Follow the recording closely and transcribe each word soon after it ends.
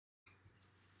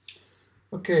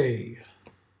Okay,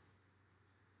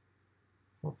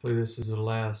 hopefully this is the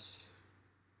last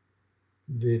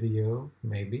video,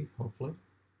 maybe, hopefully.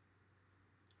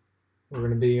 We're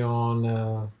going to be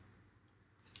on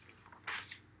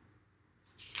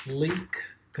leak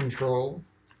control,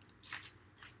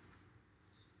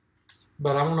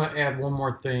 but I want to add one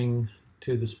more thing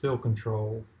to the spill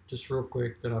control, just real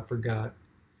quick that I forgot.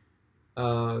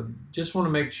 Just want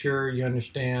to make sure you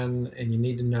understand, and you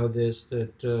need to know this,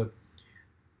 that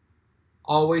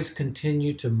always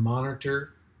continue to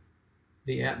monitor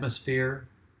the atmosphere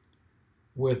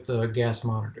with gas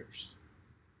monitors.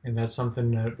 And that's something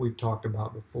that we've talked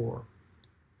about before.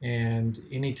 And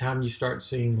anytime you start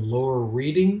seeing lower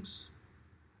readings,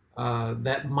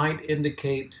 that might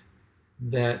indicate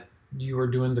that you are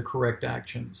doing the correct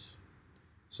actions.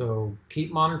 So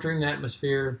keep monitoring the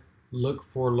atmosphere, look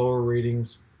for lower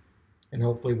readings, and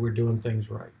hopefully we're doing things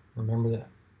right. Remember that.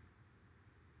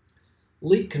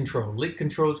 Leak control. Leak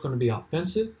control is going to be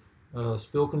offensive.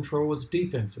 Spill control is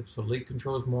defensive. So leak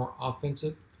control is more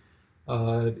offensive.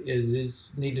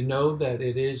 Need to know that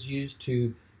it is used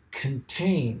to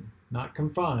contain, not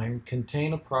confine,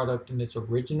 contain a product in its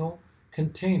original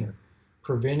container,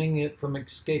 preventing it from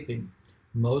escaping.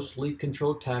 Most leak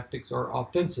control tactics are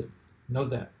offensive. Know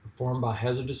that, performed by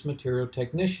hazardous material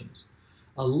technicians.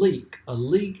 A leak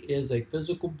is a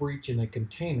physical breach in a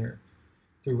container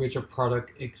through which a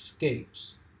product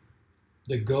escapes.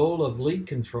 The goal of leak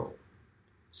control: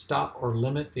 stop or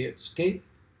limit the escape,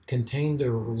 contain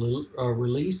the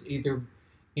release either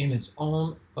in its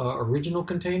own original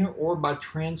container or by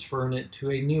transferring it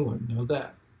to a new one. Know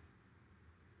that.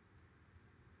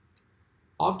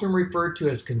 Often referred to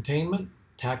as containment,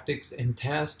 tactics and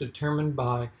tasks determined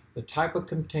by the type of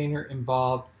container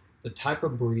involved, the type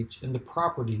of breach, and the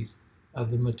properties of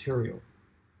the material.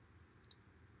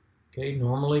 Okay,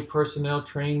 normally personnel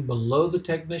trained below the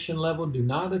technician level do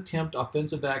not attempt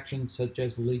offensive actions such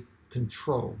as leak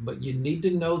control, but you need to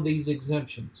know these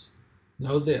exemptions.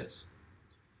 Know this.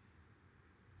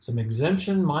 Some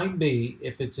exemption might be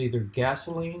if it's either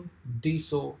gasoline,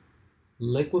 diesel,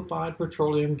 liquefied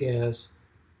petroleum gas,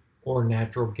 or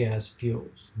natural gas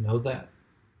fuels. Know that.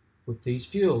 With these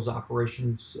fuels,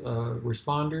 operations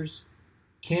responders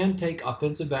can take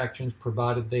offensive actions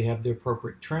provided they have the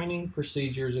appropriate training,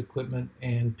 procedures, equipment,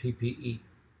 and PPE.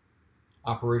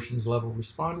 Operations level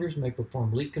responders may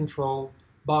perform leak control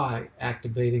by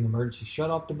activating emergency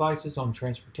shutoff devices on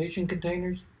transportation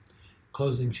containers,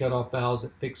 closing shutoff valves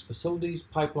at fixed facilities,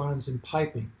 pipelines, and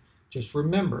piping. Just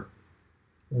remember,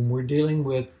 when we're dealing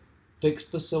with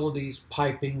fixed facilities,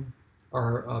 piping,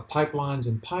 or pipelines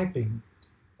and piping,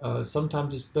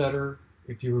 sometimes it's better,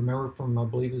 if you remember from, I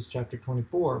believe it's chapter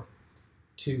 24,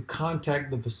 to contact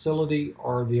the facility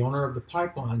or the owner of the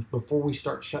pipelines before we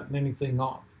start shutting anything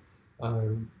off.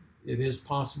 It is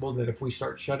possible that if we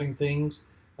start shutting things,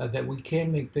 that we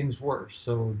can make things worse.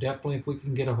 So definitely, if we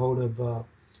can get a hold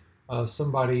of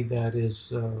somebody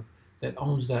that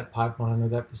owns that pipeline or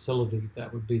that facility,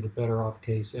 that would be the better off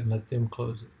case, and let them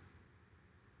close it.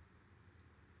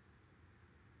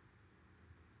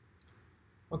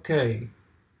 Okay,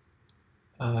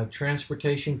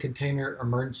 transportation container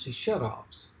emergency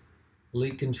shutoffs.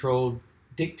 Leak control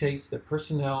dictates that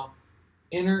personnel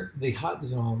enter the hot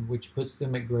zone, which puts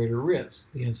them at greater risk.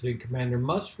 The incident commander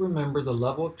must remember the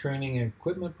level of training and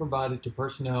equipment provided to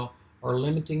personnel are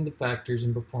limiting the factors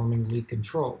in performing leak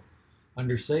control.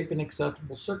 Under safe and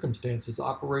acceptable circumstances,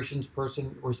 operations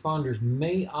responders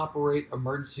may operate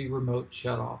emergency remote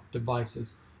shutoff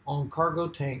devices on cargo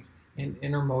tanks and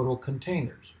intermodal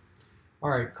containers. All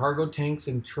right, cargo tanks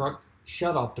and truck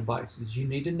shutoff devices. You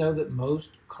need to know that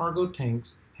most cargo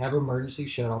tanks have emergency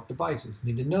shutoff devices.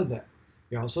 You need to know that.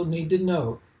 You also need to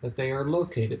know that they are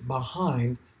located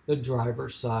behind the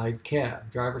driver's side cab.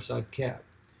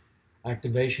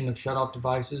 Activation of shutoff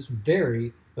devices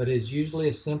vary, but is usually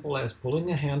as simple as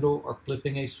pulling a handle or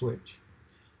flipping a switch,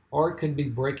 or it could be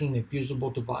breaking a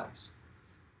fusible device.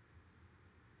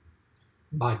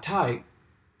 By type,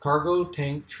 cargo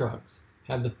tank trucks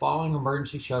have the following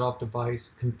emergency shutoff device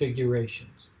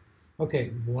configurations. Okay,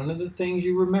 one of the things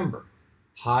you remember: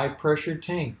 high pressure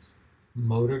tanks,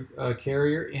 motor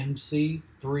carrier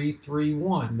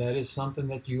MC331. That is something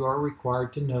that you are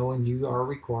required to know, and you are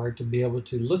required to be able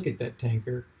to look at that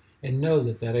tanker and know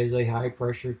that that is a high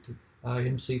pressure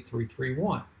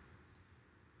MC331.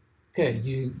 Okay,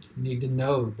 you need to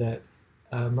know that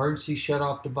emergency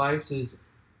shutoff device is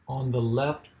on the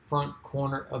left front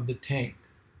corner of the tank.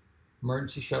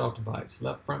 Emergency shutoff device,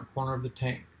 left front corner of the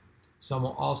tank. Some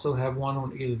will also have one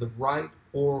on either the right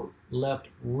or left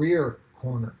rear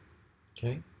corner.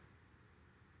 Okay.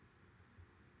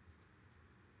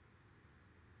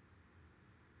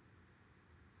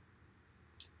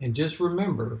 And just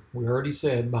remember, we already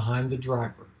said behind the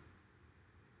driver.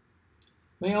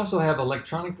 May also have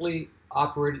electronically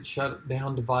operated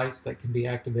shutdown device that can be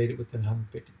activated within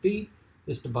 150 feet.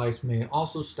 This device may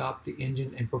also stop the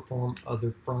engine and perform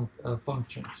other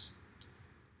functions.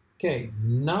 Okay,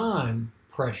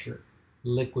 non-pressure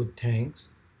liquid tanks,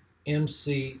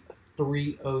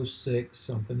 MC306,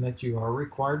 something that you are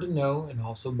required to know, and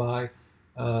also by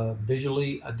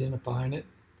visually identifying it.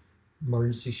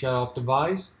 Emergency shutoff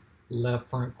device, left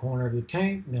front corner of the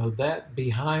tank, know that,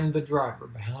 behind the driver.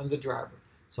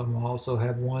 Some will also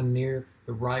have one near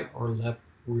the right or left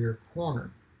rear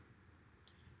corner.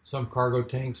 Some cargo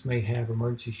tanks may have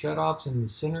emergency shutoffs in the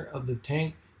center of the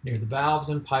tank near the valves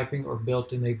and piping or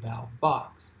built in a valve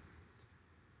box.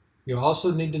 You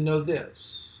also need to know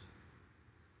this.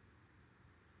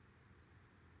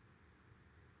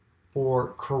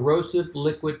 For corrosive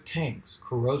liquid tanks,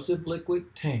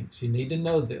 you need to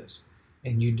know this.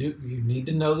 And you need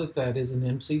to know that that is an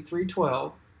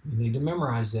MC312. You need to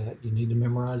memorize that. You need to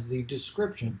memorize the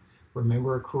description.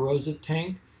 Remember, a corrosive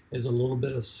tank is a little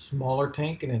bit of smaller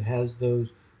tank, and it has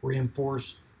those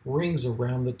reinforced rings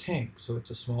around the tank. So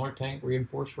it's a smaller tank,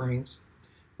 reinforced rings.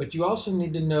 But you also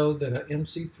need to know that an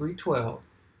MC312,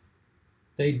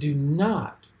 they do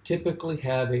not typically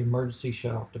have an emergency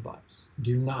shutoff device.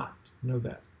 Do not know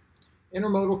that.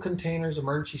 Intermodal containers,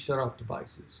 emergency shutoff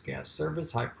devices. Gas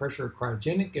service, high pressure,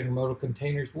 cryogenic intermodal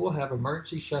containers will have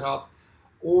emergency shutoffs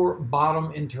or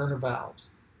bottom internal valves.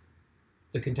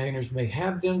 The containers may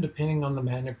have them depending on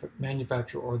the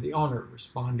manufacturer or the owner.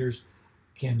 Responders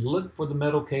can look for the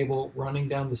metal cable running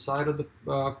down the side of the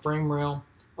frame rail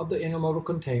of the intermodal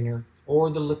container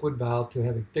or the liquid valve to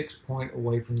have a fixed point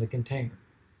away from the container.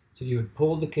 So you would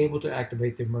pull the cable to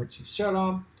activate the emergency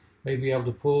shutoff, may be able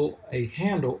to pull a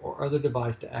handle or other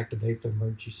device to activate the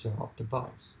emergency shutoff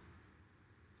device.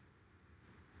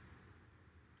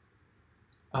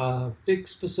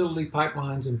 Fixed facility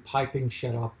pipelines and piping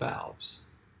shutoff valves.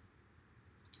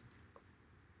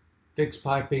 Fixed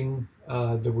piping,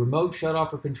 the remote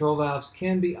shutoff or control valves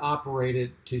can be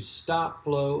operated to stop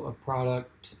flow of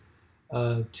product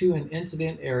to an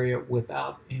incident area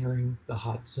without entering the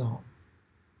hot zone.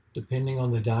 Depending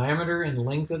on the diameter and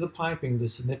length of the piping, the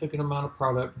significant amount of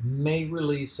product may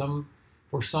release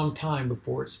for some time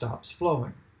before it stops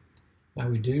flowing. Now,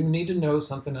 we do need to know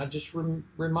something I just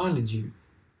reminded you,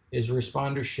 is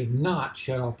responders should not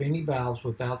shut off any valves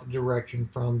without the direction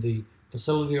from the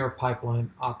facility or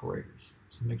pipeline operators.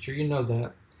 So make sure you know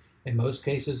that. In most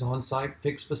cases, on-site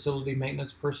fixed facility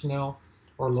maintenance personnel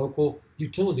or local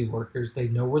utility workers, they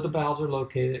know where the valves are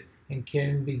located and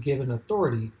can be given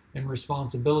authority and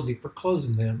responsibility for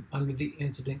closing them under the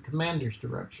incident commander's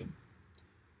direction.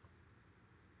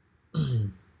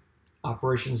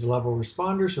 Operations level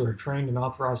responders who are trained and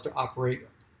authorized to operate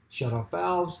shutoff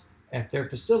valves at their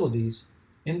facilities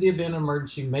in the event of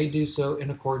emergency may do so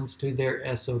in accordance to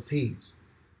their SOPs.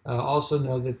 Also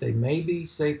know that they may be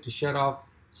safe to shut off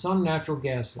some natural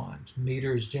gas lines.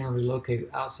 Meter is generally located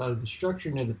outside of the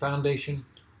structure near the foundation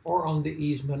or on the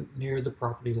easement near the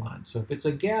property line. So if it's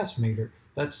a gas meter,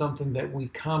 that's something that we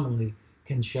commonly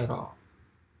can shut off.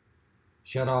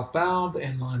 Shut off valve,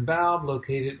 inline valve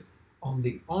located on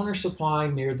the owner supply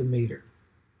near the meter.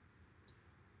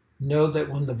 Know that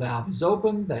when the valve is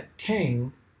open, that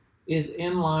tang is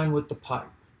in line with the pipe.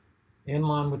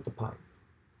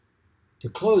 To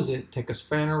close it, take a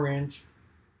spanner wrench,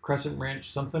 crescent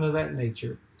wrench, something of that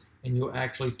nature, and you'll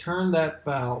actually turn that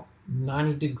valve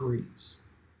 90 degrees.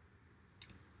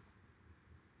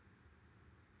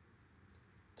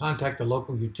 Contact the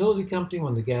local utility company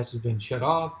when the gas has been shut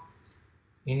off.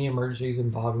 Any emergencies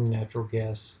involving natural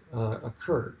gas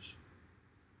occurs.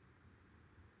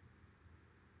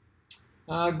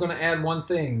 I'm going to add one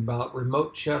thing about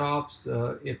remote shutoffs.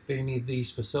 If any of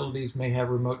these facilities may have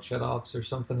remote shutoffs or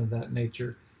something of that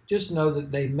nature, just know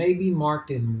that they may be marked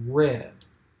in red.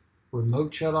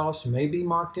 Remote shutoffs may be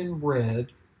marked in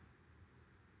red,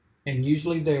 and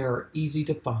usually they are easy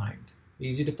to find.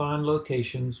 Easy to find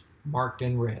locations marked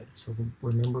in red. So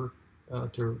remember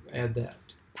to add that.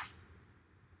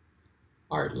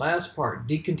 All right, last part,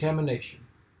 decontamination.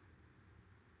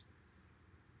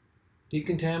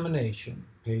 Decontamination,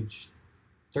 page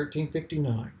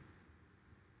 1359.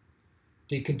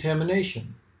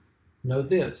 Decontamination. Know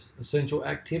this, essential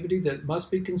activity that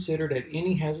must be considered at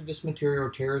any hazardous material or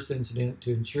terrorist incident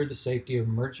to ensure the safety of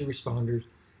emergency responders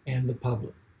and the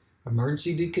public.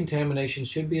 Emergency decontamination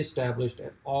should be established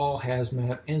at all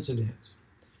hazmat incidents.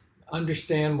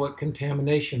 Understand what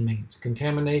contamination means.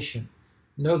 Contamination.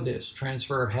 Know this,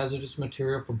 transfer of hazardous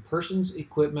material from persons,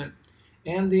 equipment,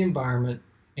 and the environment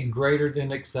and greater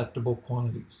than acceptable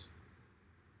quantities.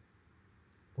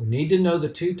 We need to know the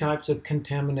two types of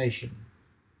contamination.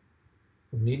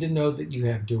 We need to know that you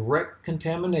have direct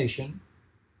contamination,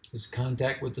 is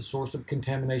contact with the source of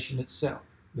contamination itself.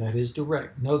 That is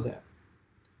direct, know that.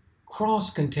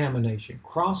 Cross-contamination.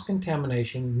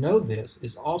 Cross-contamination, know this,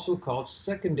 is also called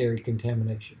secondary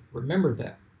contamination. Remember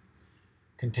that.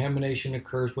 Contamination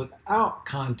occurs without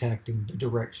contacting the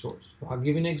direct source. I'll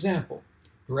give you an example.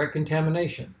 Direct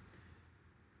contamination.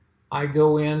 I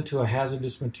go into a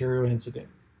hazardous material incident.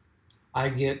 I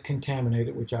get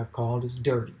contaminated, which I've called as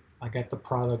dirty. I got the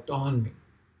product on me.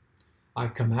 I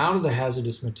come out of the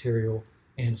hazardous material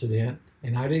incident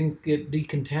and I didn't get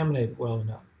decontaminated well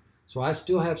enough. So I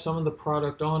still have some of the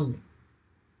product on me.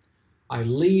 I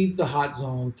leave the hot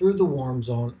zone through the warm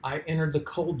zone. I enter the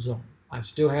cold zone. I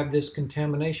still have this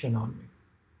contamination on me.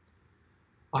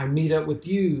 I meet up with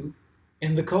you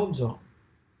in the cold zone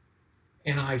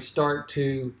and I start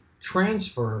to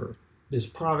transfer this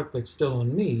product that's still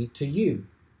on me to you.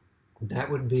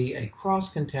 That would be a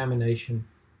cross-contamination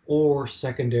or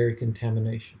secondary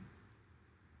contamination.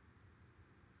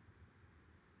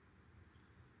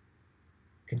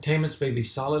 Contaminants may be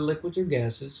solid, liquids, or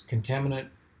gases. Contaminant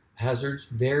hazards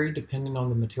vary depending on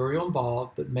the material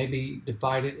involved, but may be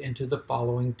divided into the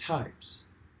following types.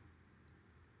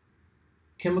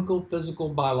 Chemical, physical,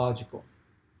 biological.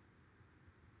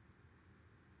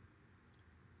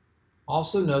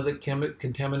 Also know that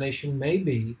contamination may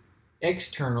be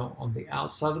external on the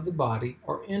outside of the body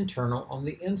or internal on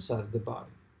the inside of the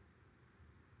body.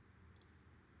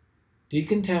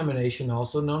 Decontamination,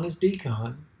 also known as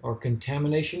decon or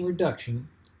contamination reduction,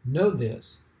 know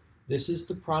this. This is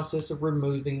the process of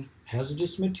removing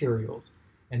hazardous materials,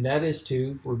 and that is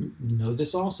to, know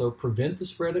this also, prevent the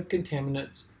spread of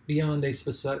contaminants beyond a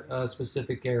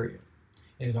specific area.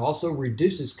 And it also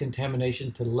reduces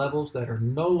contamination to levels that are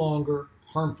no longer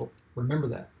harmful. Remember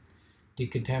that.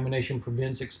 Decontamination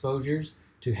prevents exposures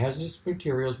to hazardous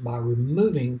materials by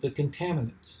removing the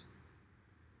contaminants.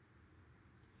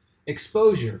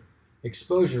 Exposure.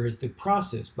 Exposure is the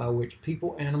process by which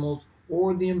people, animals,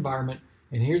 or the environment,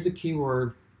 and here's the key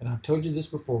word, and I've told you this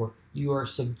before, you are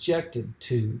subjected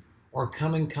to or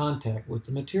come in contact with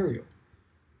the material.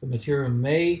 The material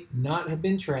may not have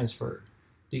been transferred.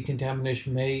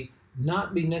 Decontamination may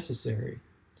not be necessary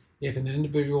if an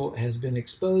individual has been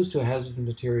exposed to a hazardous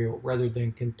material rather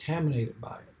than contaminated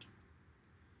by it.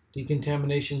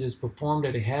 Decontamination is performed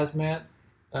at a hazmat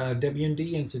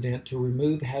W&D incident to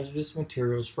remove hazardous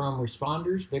materials from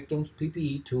responders, victims,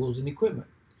 PPE, tools, and equipment.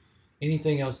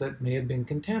 Anything else that may have been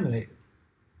contaminated.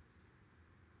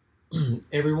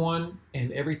 Everyone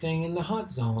and everything in the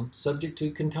hot zone subject to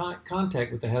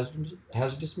contact with the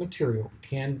hazardous material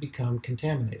can become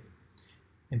contaminated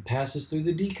and passes through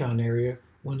the decon area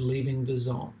when leaving the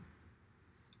zone.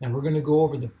 Now we're going to go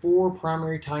over the 4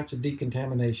 primary types of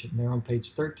decontamination. They're on page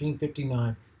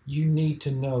 1359. You need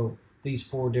to know these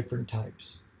 4 different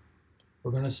types.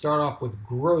 We're going to start off with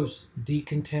gross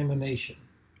decontamination.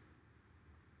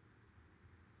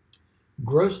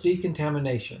 Gross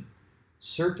decontamination.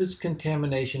 Surface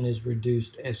contamination is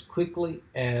reduced as quickly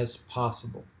as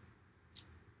possible.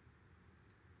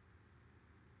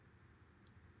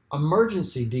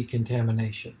 Emergency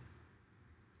decontamination.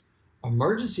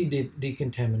 Emergency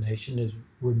decontamination is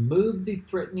remove the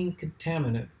threatening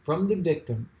contaminant from the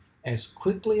victim as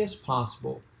quickly as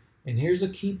possible, and here's a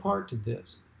key part to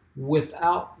this,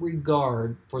 without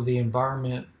regard for the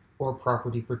environment or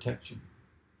property protection.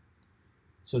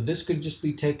 So this could just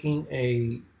be taking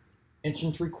a 1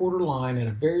 3/4 line at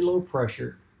a very low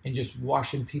pressure and just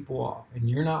washing people off, and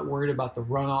you're not worried about the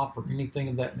runoff or anything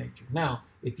of that nature. Now,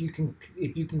 if you can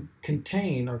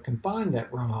contain or confine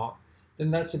that runoff, then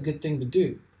that's a good thing to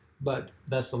do. But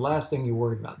that's the last thing you're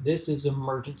worried about. This is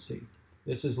emergency.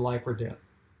 This is life or death.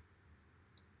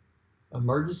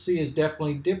 Emergency is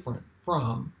definitely different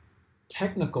from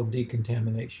technical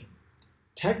decontamination.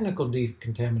 Technical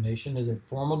decontamination is a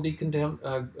formal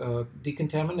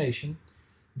decontamination.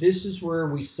 This is where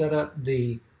we set up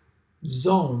the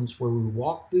zones where we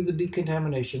walk through the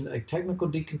decontamination. A technical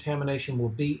decontamination will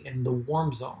be in the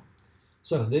warm zone.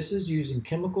 So this is using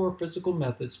chemical or physical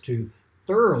methods to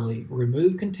thoroughly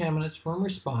remove contaminants from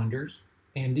responders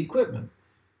and equipment.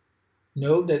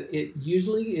 Know that it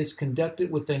usually is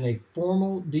conducted within a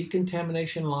formal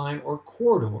decontamination line or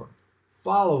corridor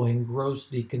following gross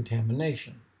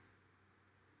decontamination.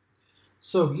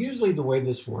 So usually the way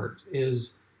this works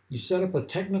is you set up a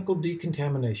technical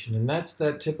decontamination, and that's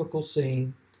that typical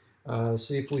scene.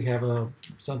 See if we have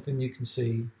something you can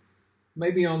see.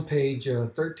 Maybe on page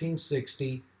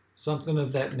 1360, something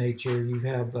of that nature. You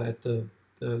have at the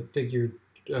figure,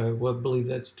 well, I believe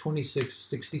that's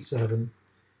 2667.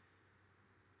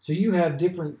 So you have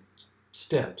different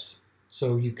steps.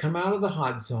 So you come out of the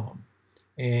hot zone,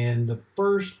 and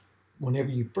whenever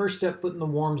you first step foot in the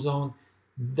warm zone,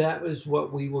 that is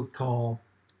what we would call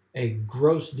a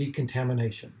gross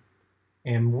decontamination.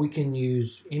 And we can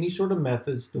use any sort of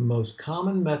methods. The most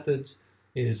common methods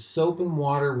is soap and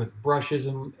water with brushes,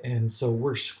 and so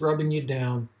we're scrubbing you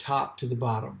down top to the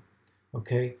bottom.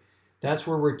 Okay, that's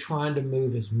where we're trying to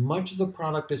move as much of the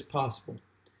product as possible.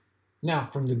 Now,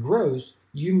 from the gross,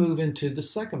 you move into the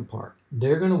second part.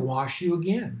 They're going to wash you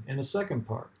again in a second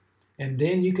part. And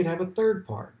then you could have a third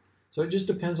part. So it just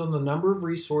depends on the number of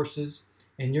resources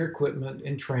and your equipment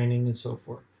and training and so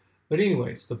forth. But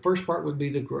anyways, the first part would be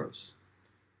the gross.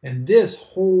 And this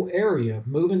whole area,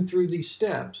 moving through these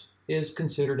steps, is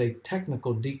considered a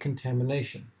technical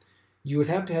decontamination. You would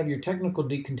have to have your technical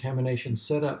decontamination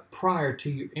set up prior to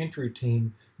your entry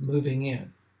team moving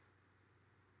in.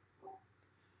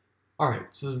 All right,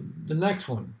 so the next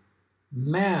one,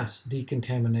 mass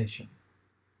decontamination.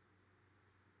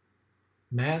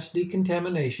 Mass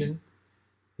decontamination,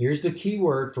 here's the key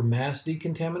word for mass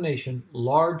decontamination,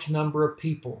 large number of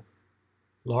people.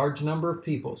 Large number of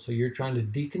people. So you're trying to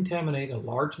decontaminate a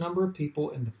large number of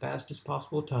people in the fastest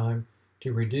possible time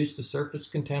to reduce the surface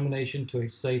contamination to a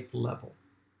safe level.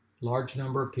 Large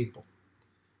number of people.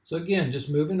 So again, just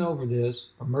moving over this,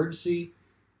 emergency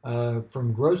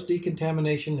from gross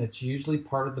decontamination, that's usually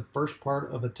part of the first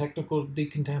part of a technical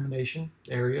decontamination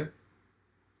area.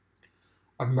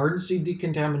 Emergency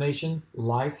decontamination,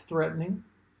 life-threatening.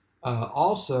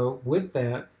 Also, with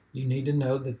that, you need to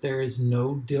know that there is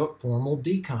no formal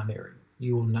decon area.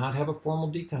 You will not have a formal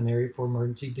decon area for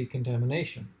emergency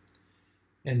decontamination.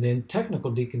 And then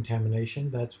technical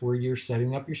decontamination, that's where you're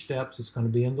setting up your steps. It's going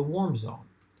to be in the warm zone.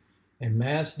 And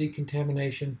mass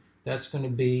decontamination, that's going to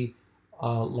be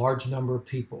a large number of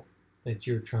people that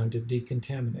you're trying to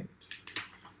decontaminate.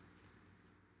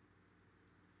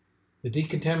 The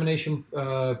decontamination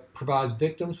provides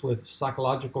victims with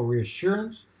psychological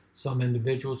reassurance. Some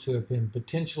individuals who have been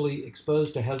potentially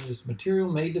exposed to hazardous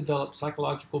material may develop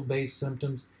psychological-based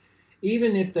symptoms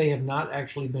even if they have not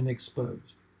actually been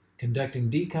exposed. Conducting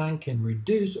decon can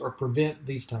reduce or prevent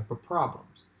these type of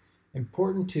problems.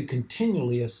 Important to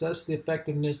continually assess the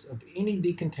effectiveness of any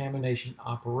decontamination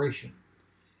operation.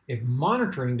 If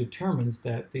monitoring determines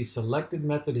that the selected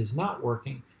method is not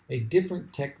working, a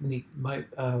different technique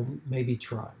may be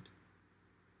tried.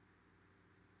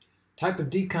 Type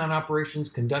of decon operations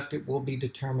conducted will be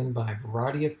determined by a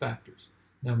variety of factors.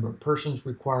 Number of persons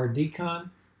required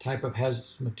decon, type of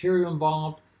hazardous material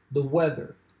involved, the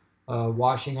weather.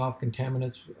 Washing off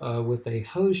contaminants with a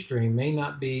hose stream may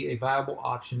not be a viable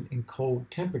option in cold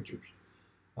temperatures.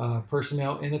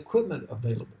 Personnel and equipment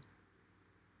available.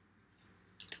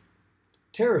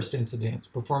 Terrorist incidents.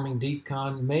 Performing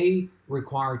decon may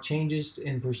require changes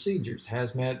in procedures.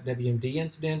 Hazmat WMD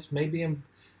incidents may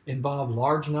involve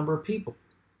large number of people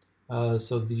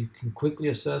so that you can quickly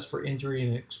assess for injury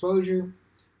and exposure,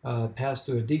 pass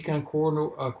through a decon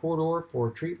corridor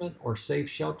for treatment or safe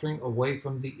sheltering away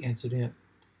from the incident.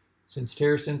 Since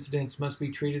terrorist incidents must be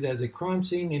treated as a crime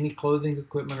scene, any clothing,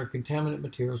 equipment, or contaminant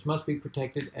materials must be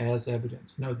protected as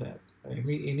evidence. Know that.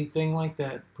 Anything like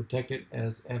that, protected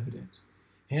as evidence.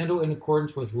 Handle in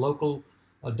accordance with local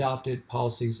adopted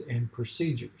policies and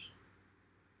procedures.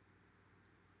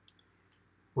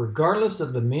 Regardless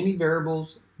of the many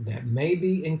variables that may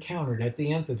be encountered at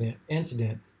the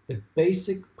incident, the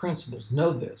basic principles,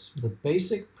 know this, the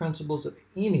basic principles of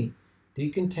any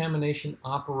decontamination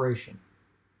operation,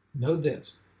 know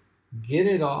this, get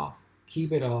it off,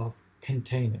 keep it off,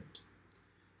 contain it.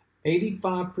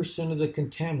 85% of the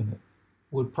contaminant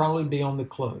would probably be on the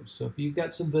clothes. So if you've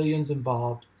got civilians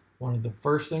involved, one of the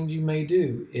first things you may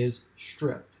do is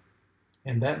strip.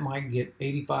 And that might get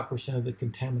 85% of the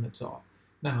contaminants off.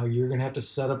 Now, you're going to have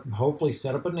to hopefully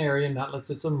set up an area, not unless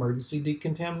it's emergency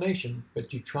decontamination,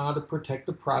 but you try to protect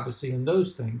the privacy and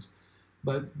those things.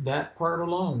 But that part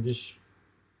alone, just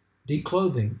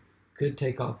declothing, could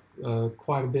take off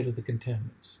quite a bit of the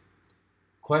contaminants.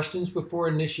 Questions before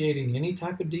initiating any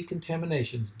type of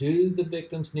decontaminations. Do the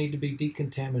victims need to be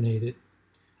decontaminated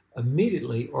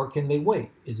immediately, or can they wait?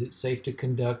 Is it safe to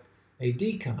conduct a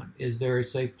decon? Is there a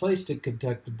safe place to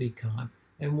conduct a decon?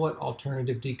 And what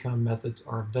alternative decon methods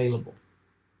are available?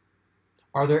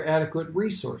 Are there adequate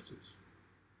resources?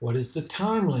 What is the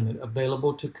time limit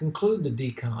available to conclude the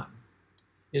decon?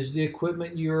 Is the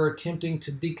equipment you're attempting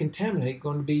to decontaminate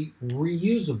going to be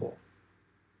reusable?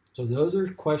 So those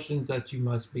are questions that you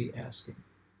must be asking.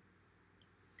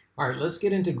 All right, let's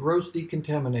get into gross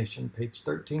decontamination, page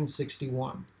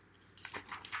 1361.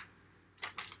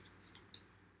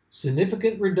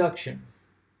 Significant reduction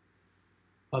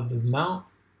of the amount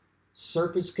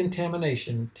surface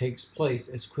contamination takes place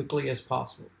as quickly as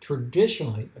possible,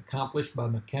 traditionally accomplished by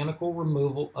mechanical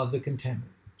removal of the contaminant,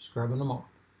 scrubbing them off,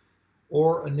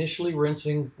 or initially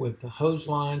rinsing with hose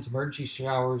lines, emergency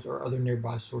showers, or other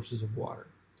nearby sources of water.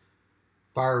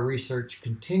 Fire research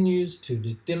continues to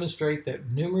demonstrate that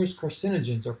numerous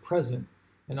carcinogens are present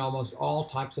in almost all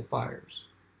types of fires.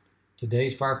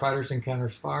 Today's firefighters encounter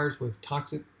fires with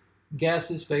toxic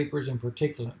gases, vapors, and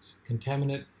particulates.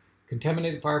 Contaminated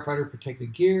firefighter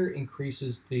protected gear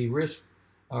increases the risk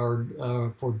for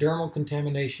dermal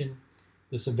contamination,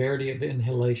 the severity of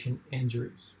inhalation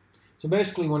injuries. So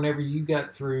basically, whenever you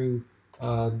got through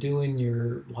doing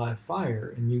your live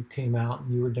fire and you came out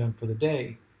and you were done for the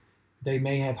day, they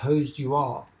may have hosed you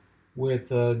off with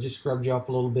just scrubbed you off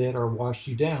a little bit or washed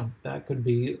you down. That could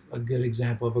be a good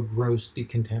example of a gross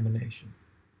decontamination.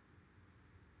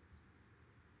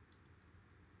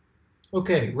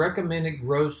 Okay, recommended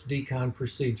gross decon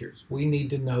procedures. We need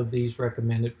to know these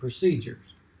recommended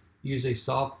procedures. Use a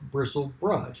soft bristle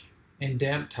brush and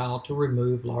damp towel to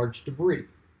remove large debris.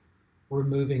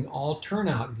 Removing all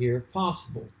turnout gear if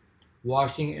possible.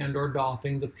 Washing and or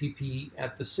doffing the PPE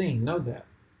at the scene. Know that.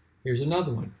 Here's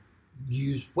another one.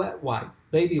 Use wet wipe,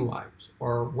 baby wipes,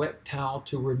 or wet towel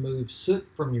to remove soot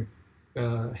from your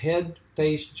head,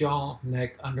 face, jaw,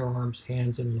 neck, underarms,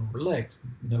 hands, and lower legs.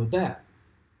 Know that.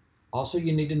 Also,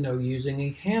 you need to know using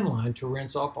a hand line to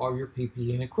rinse off all your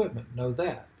PPE and equipment. Know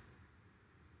that.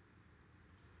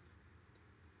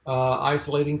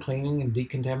 Isolating, cleaning, and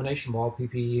decontamination of all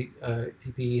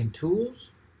PPE and tools.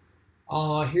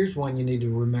 Here's one you need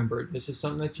to remember. This is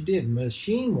something that you did.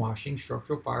 Machine washing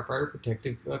structural firefighter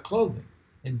protective clothing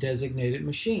in designated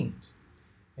machines.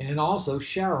 And also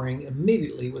showering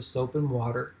immediately with soap and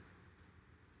water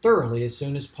thoroughly as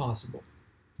soon as possible.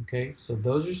 Okay, so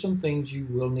those are some things you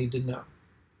will need to know.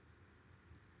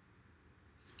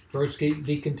 Gross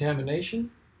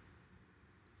decontamination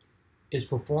is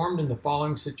performed in the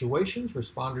following situations.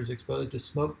 Responders exposed to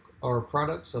smoke or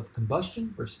products of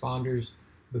combustion. Responders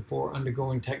before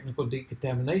undergoing technical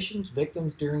decontaminations.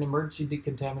 Victims during emergency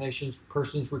decontaminations.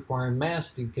 Persons requiring mass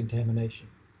decontamination.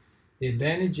 The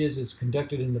advantage is it's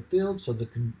conducted in the field, so the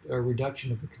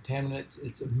reduction of the contaminants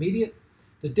is immediate.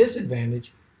 The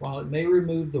disadvantage, while it may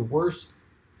remove the worst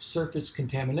surface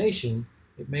contamination,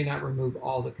 it may not remove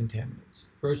all the contaminants.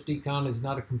 Gross decon is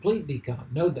not a complete decon.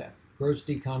 Know that. Gross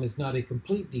decon is not a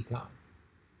complete decon,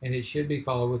 and it should be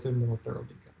followed with a more thorough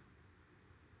decon.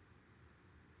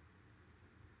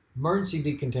 Emergency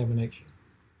decontamination.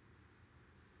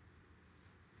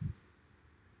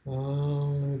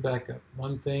 Let me back up.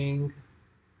 One thing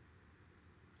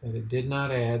that it did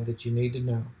not add that you need to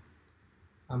know.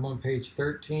 I'm on page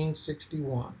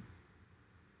 1361.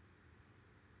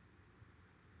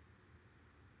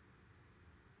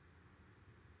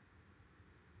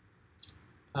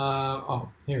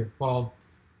 Here. Well,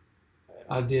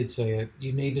 I did say it.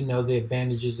 You need to know the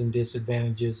advantages and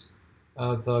disadvantages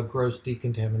of gross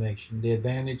decontamination. The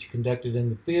advantage, conducted in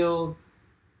the field,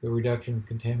 the reduction of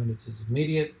contaminants is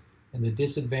immediate, and the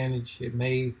disadvantage, it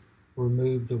may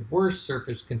remove the worst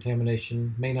surface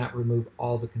contamination, may not remove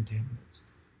all the contaminants.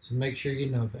 So make sure you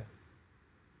know that.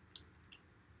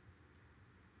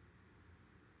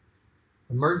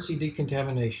 Emergency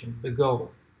decontamination, the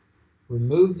goal.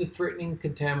 Remove the threatening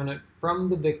contaminant from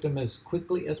the victim as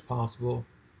quickly as possible.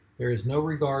 There is no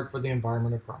regard for the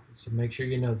environment or property, so make sure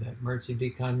you know that. Emergency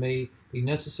decon may be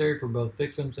necessary for both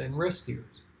victims and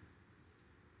rescuers.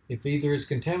 If either is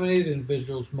contaminated,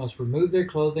 individuals must remove their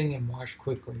clothing and wash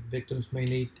quickly. Victims may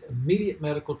need immediate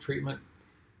medical treatment,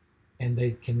 and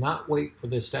they cannot wait for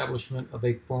the establishment of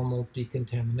a formal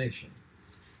decontamination.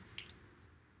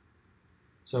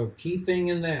 So key thing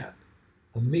in that,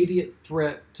 immediate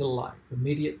threat to life,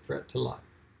 immediate threat to life.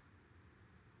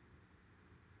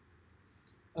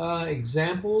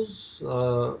 Examples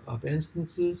of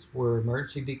instances where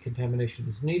emergency decontamination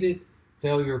is needed: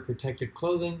 failure of protective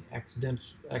clothing,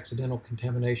 accidental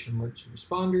contamination, emergency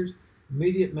responders.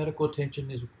 Immediate medical attention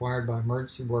is required by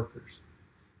emergency workers.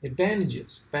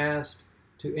 Advantages: fast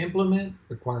to implement,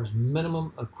 requires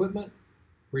minimum equipment,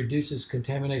 reduces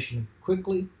contamination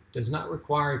quickly, does not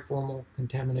require a formal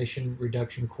contamination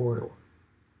reduction corridor.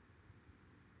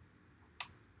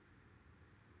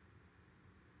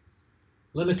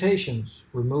 Limitations: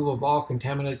 removal of all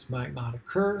contaminants might not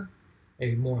occur.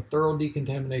 A more thorough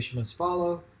decontamination must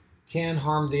follow. Can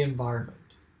harm the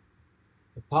environment.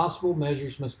 If possible,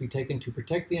 measures must be taken to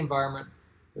protect the environment.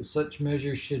 but such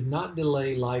measures should not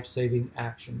delay life-saving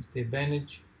actions. The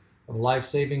advantage of a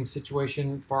life-saving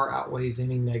situation far outweighs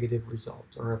any negative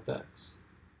results or effects.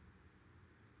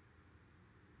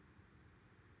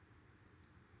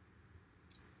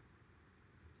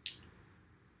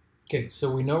 Okay,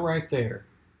 so we know right there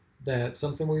that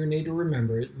something we need to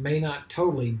remember, it may not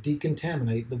totally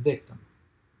decontaminate the victim,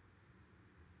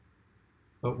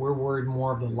 but we're worried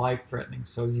more of the life-threatening.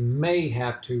 So you may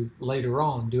have to later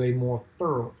on do a more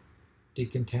thorough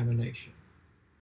decontamination.